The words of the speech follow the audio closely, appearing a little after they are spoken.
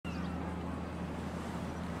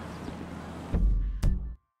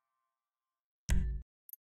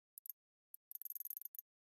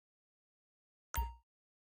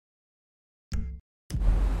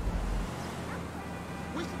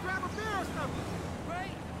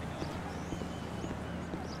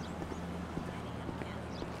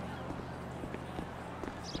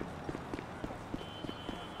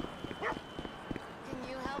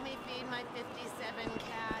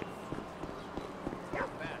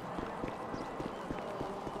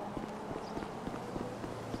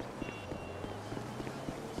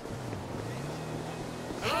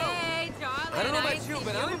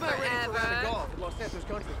Santos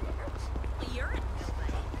Country Club. Well, you're in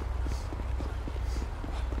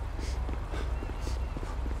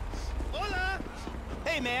Hola!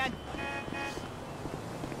 Hey, man.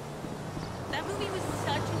 That movie was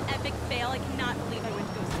such an epic fail. I cannot believe I went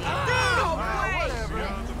to go see it. Oh, whatever.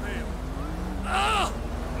 Oh,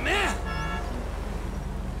 man!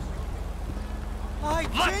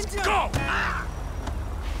 Let's go! Ah!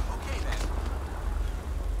 Okay, then.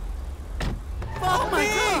 Oh my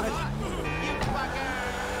God! You fucker!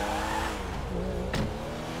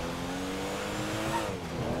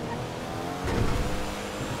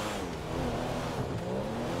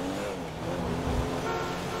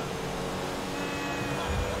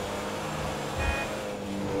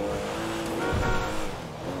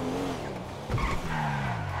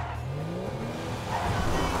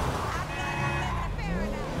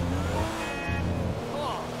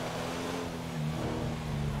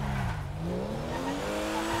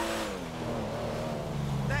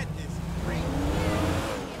 That is great.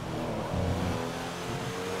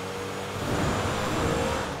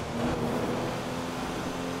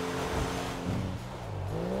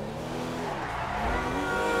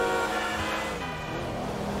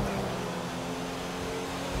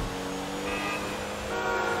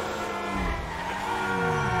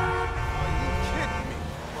 Are you kidding me?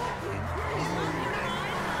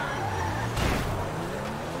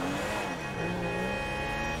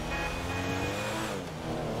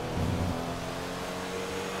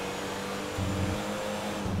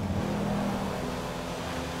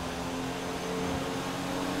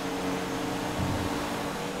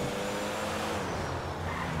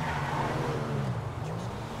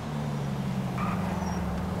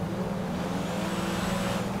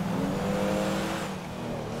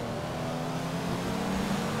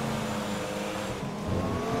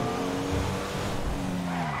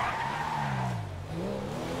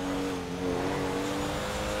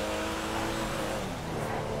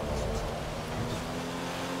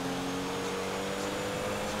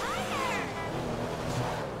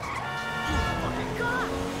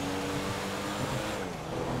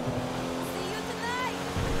 See you tonight.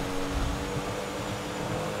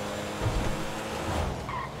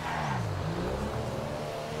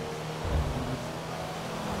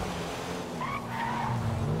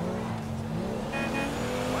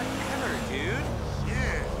 Whatever, dude.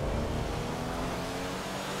 Yeah.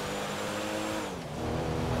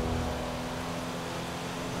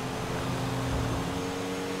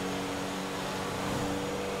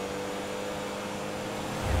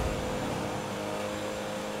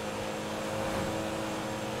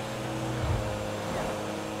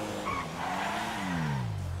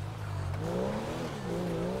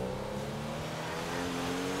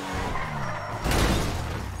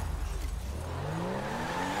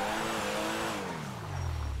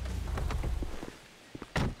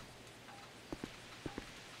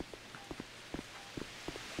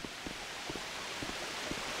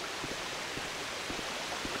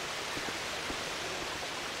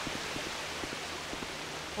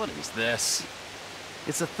 What is this?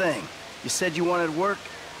 It's a thing. You said you wanted work.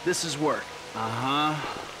 This is work. Uh-huh.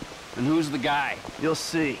 And who's the guy? You'll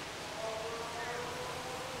see.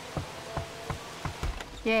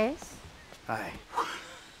 Yes? Hi.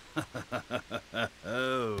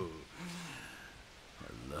 Oh.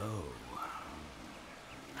 Hello.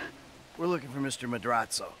 We're looking for Mr.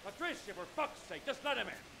 Madrazo. Patricia, for fuck's sake, just let him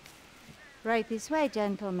in. Right this way,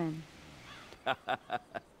 gentlemen.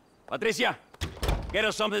 Patricia, get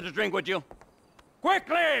us something to drink, would you?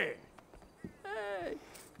 Quickly! Hey,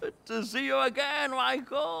 good to see you again,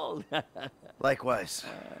 Michael. Likewise.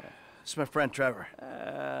 It's my friend Trevor.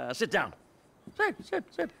 Sit down.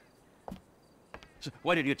 Sit. So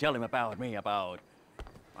what did you tell him about me, about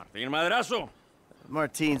Martin Madrazo?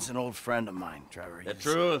 Martine's an old friend of mine, Trevor. The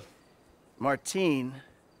truth. Martine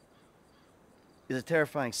is a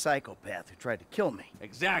terrifying psychopath who tried to kill me.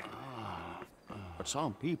 Exactly. But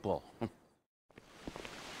some people...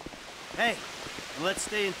 Hey, let's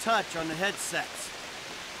stay in touch on the headsets.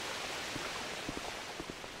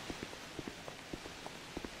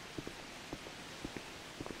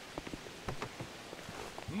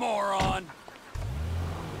 Moron!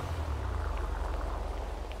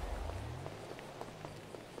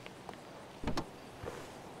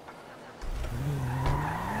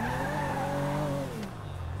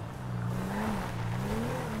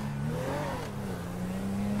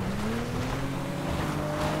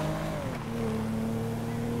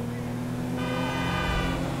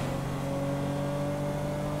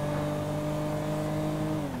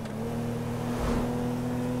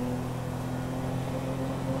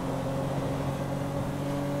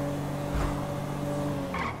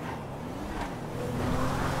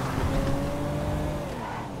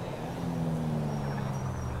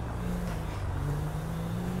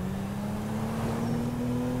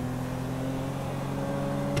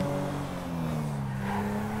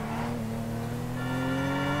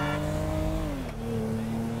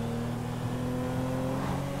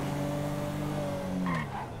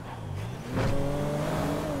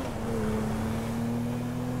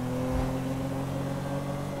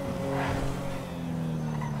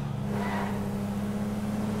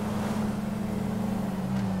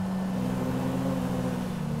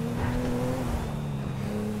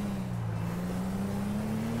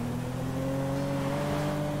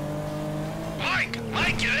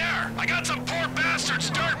 I got some poor bastard's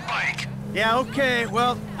dirt bike. Yeah, okay,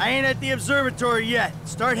 well, I ain't at the observatory yet.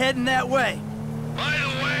 Start heading that way. By the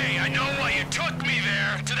way, I know why you took me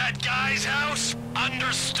there, to that guy's house.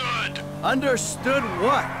 Understood. Understood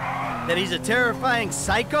what? That he's a terrifying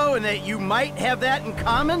psycho and that you might have that in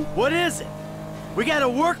common? What is it? We gotta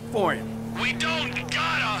work for him. We don't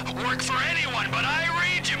gotta work for anyone, but I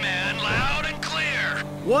read you, man, loud and clear.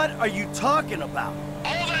 What are you talking about?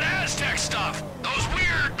 All that Aztec stuff. Those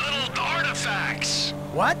weird little artifacts.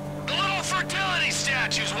 What? The little fertility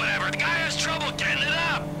statues, whatever. The guy has trouble getting it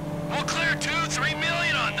up. We'll clear 2-3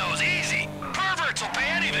 million on those, easy. Perverts will pay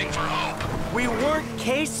anything for hope. We weren't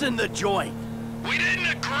casing the joint. We didn't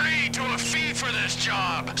agree to a fee for this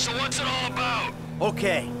job, so what's it all about?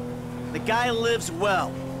 Okay, the guy lives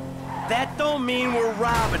well. That don't mean we're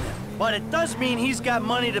robbing him, but it does mean he's got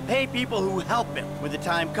money to pay people who help him. When the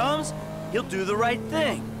time comes, he'll do the right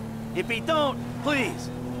thing. If he don't, please,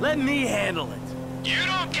 let me handle it. You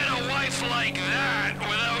don't get a wife like that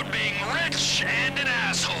without being rich and an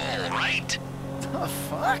asshole, right? The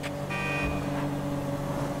fuck?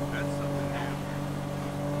 That's something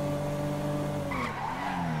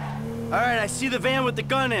new. All right, I see the van with the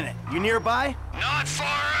gun in it. You nearby? Not far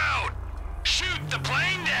out. Shoot the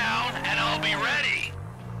plane down and I'll be ready.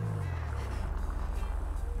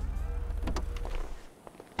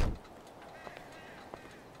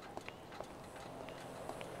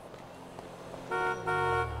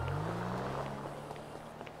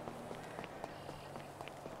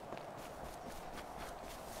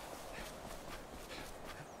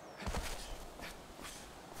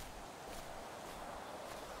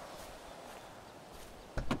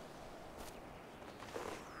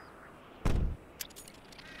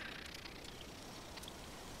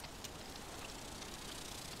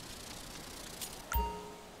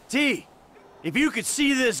 T, if you could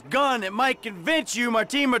see this gun, it might convince you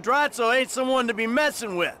Martin Madrazo ain't someone to be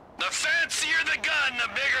messing with. The fancier the gun, the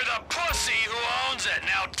bigger the pussy who owns it.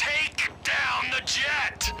 Now take down the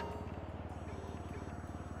jet.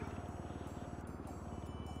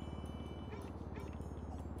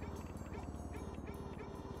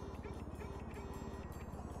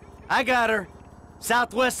 I got her.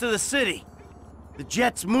 Southwest of the city. The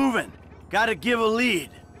jet's moving. Gotta give a lead.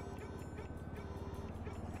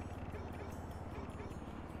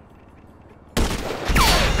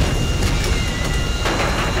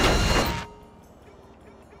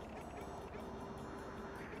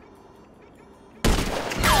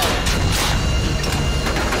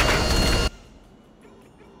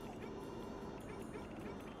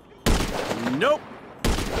 Nope.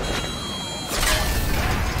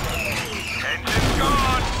 Engine's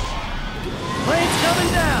gone. Plane's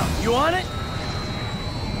coming down. You on it?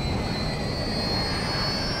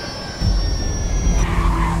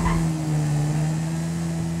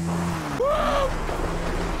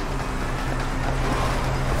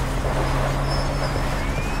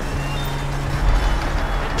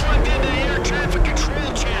 Plugged into the air traffic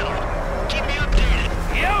control channel. Keep me updated.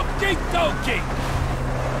 Okie dokie!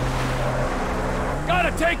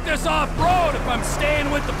 Gotta take this off-road if I'm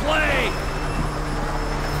staying with the play!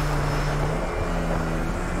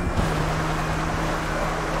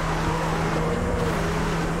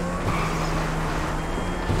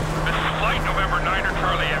 This is Flight November 9er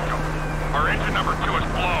Charlie Echo. Our engine number 2 is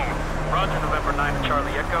blown. Roger, November 9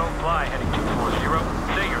 Charlie Echo. Fly heading 240.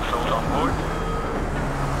 Say your souls on board.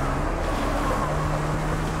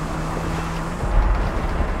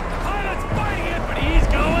 Pilot's fighting it, but he's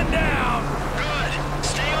going down! Good.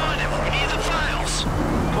 Stay on him. We need the files.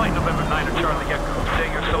 Flight November 9 Charlie Echo.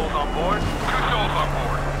 Say your souls on board. 2 souls on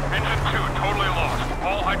board. Engine 2 totally lost.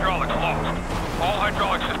 All hydraulics lost. All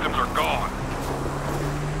hydraulic systems are gone.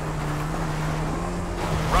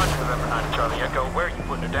 Roger, November 9 Charlie Echo. Where are you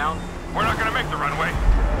putting her down? We're not gonna make the runway.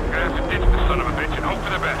 Gonna have to ditch the son of a bitch and hope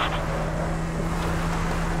for the best.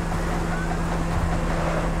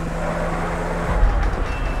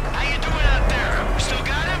 How you doing out there? Still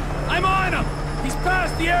got him? I'm on him! He's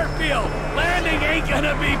past the airfield! Landing ain't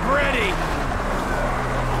gonna be pretty!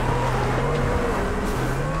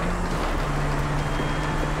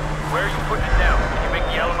 Where are you putting it down? Can you make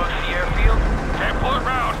the Alamo Sea airfield? Can't pull it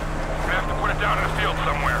round. Gonna have to put it down in a field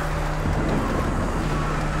somewhere.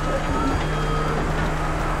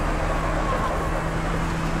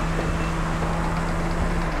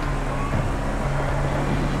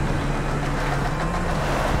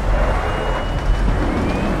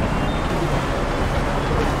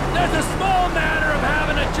 There's a small matter of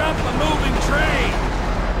having to jump a moving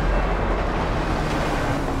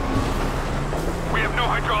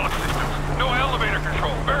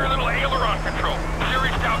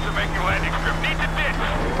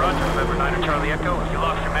Roger, November 9 Charlie Echo. If you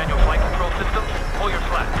lost your manual flight control systems, pull your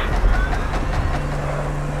slats.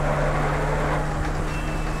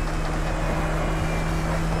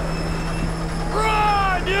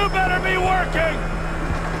 Run! You better be working!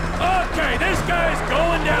 Okay, this guy's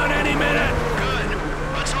going down any minute. Good.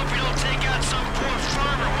 Let's hope you don't take out some poor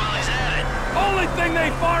farmer while he's at it. Only thing they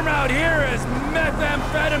farm out here is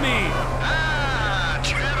methamphetamine. Ah,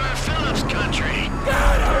 Trevor Philips country.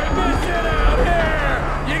 Gotta visit out here!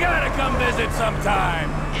 You gotta come visit sometime.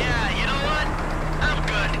 Yeah, you know what? I'm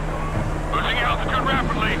good. Losing altitude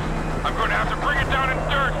rapidly. I'm going to have to bring it down in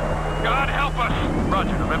dirt. God help us.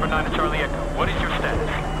 Roger, November 9 Charlie Echo. What is your status?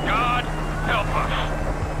 God help us.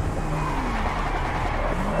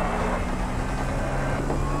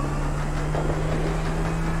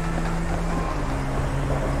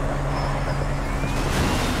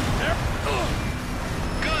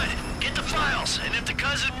 And if the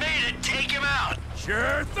cousin made it, take him out.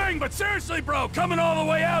 Sure thing, but seriously, bro, coming all the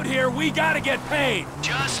way out here, we gotta get paid.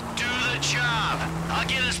 Just do the job. I'll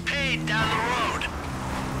get us paid down the road.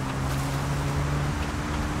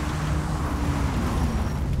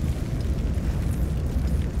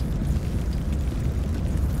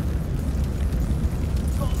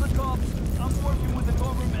 Call the cops. I'm working with the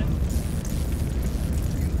government.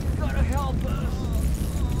 You gotta help us.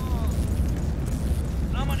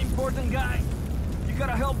 I'm an important guy. You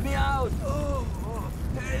gotta help me out.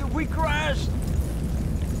 Hey, we crashed.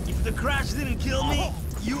 If the crash didn't kill me,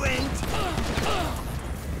 you ain't.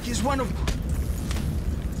 He's one of...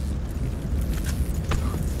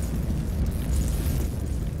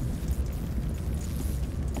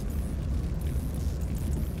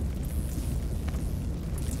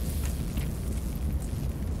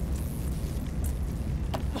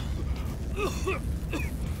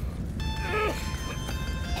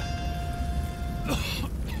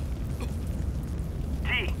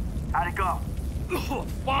 How'd it go?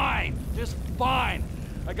 Fine, just fine.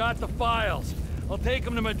 I got the files. I'll take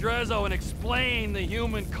them to Madrezzo and explain the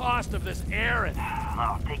human cost of this errand.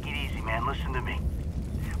 No, take it easy, man. Listen to me.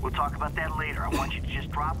 We'll talk about that later. I want you to just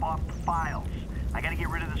drop off the files. I gotta get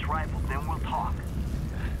rid of this rifle, then we'll talk.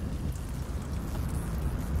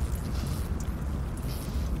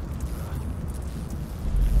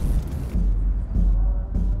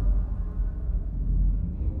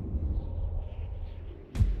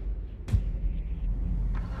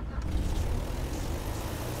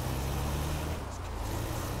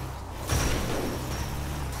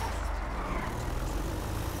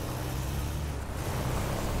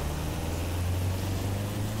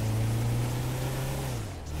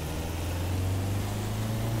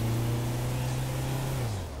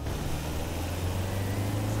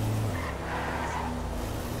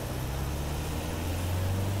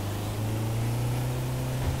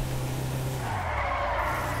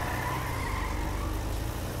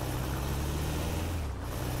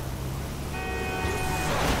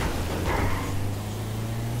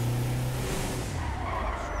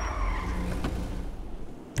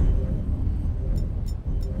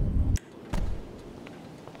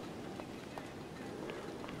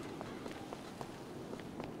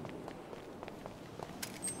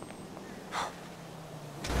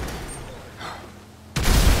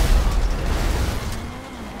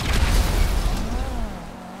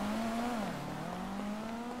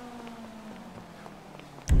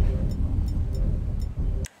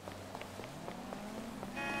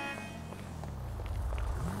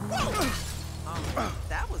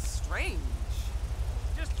 That was strange.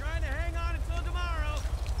 Just trying to hang on until tomorrow.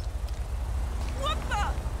 What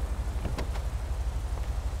the?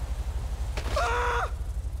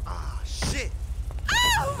 Ah, shit.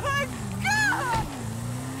 Oh my God!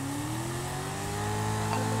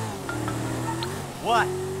 What?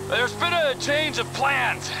 There's been a change of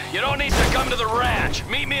plans. You don't need to come to the ranch.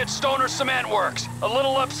 Meet me at Stoner Cement Works, a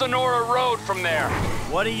little up Sonora Road from there.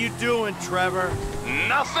 What are you doing, Trevor?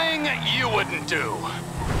 Nothing you wouldn't do.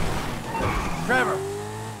 Trevor!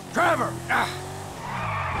 Trevor!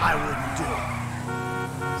 I wouldn't do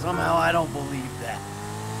it. Somehow I don't believe that.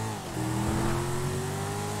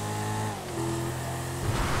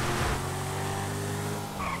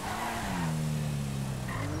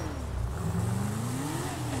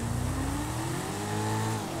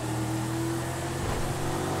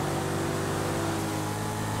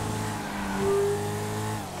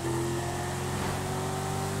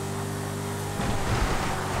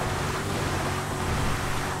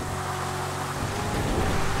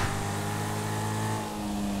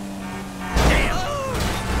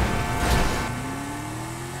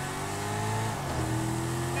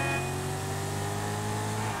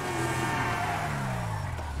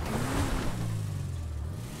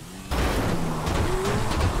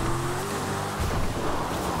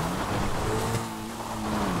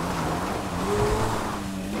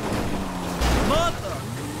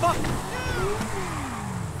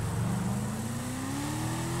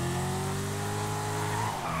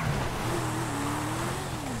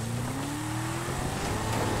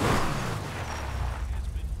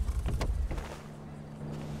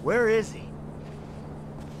 Where is he?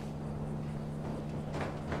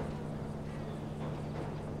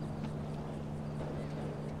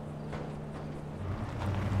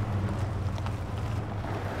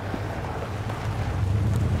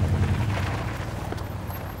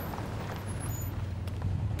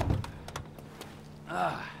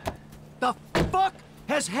 The fuck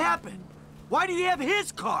has happened? Why did he have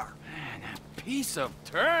his car? Man, that piece of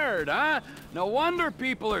turd, huh? No wonder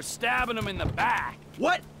people are stabbing him in the back.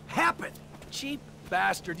 What happened? Cheap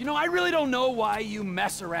bastard. You know, I really don't know why you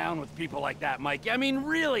mess around with people like that, Mike. I mean,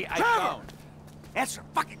 really, I Trevor! don't. Answer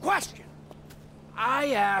a fucking question.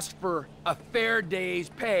 I asked for a fair day's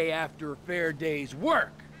pay after a fair day's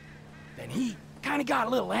work. Then he kind of got a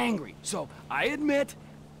little angry. So I admit,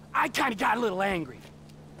 I kind of got a little angry.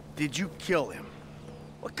 Did you kill him?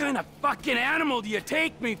 What kind of fucking animal do you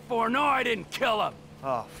take me for? No, I didn't kill him.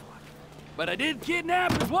 Oh, fuck. But I did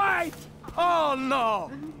kidnap his wife. Oh,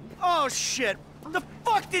 no. Oh, shit. What the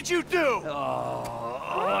fuck did you do? Oh,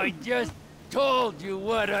 I just told you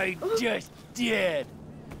what I just did.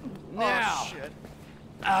 Now, Oh, shit.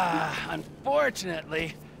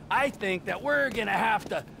 unfortunately, I think that we're gonna have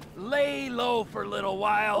to lay low for a little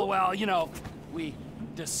while while, you know, we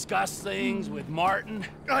discuss things with Martin.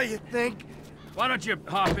 Oh, you think? Why don't you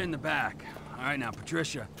hop in the back? All right, now,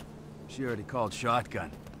 Patricia, she already called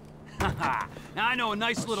shotgun. Now, I know a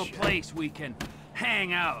nice little place we can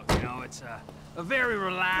hang out, you know, it's a very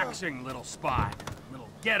relaxing little spot. A little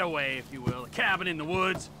getaway, if you will, a cabin in the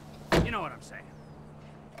woods. You know what I'm saying.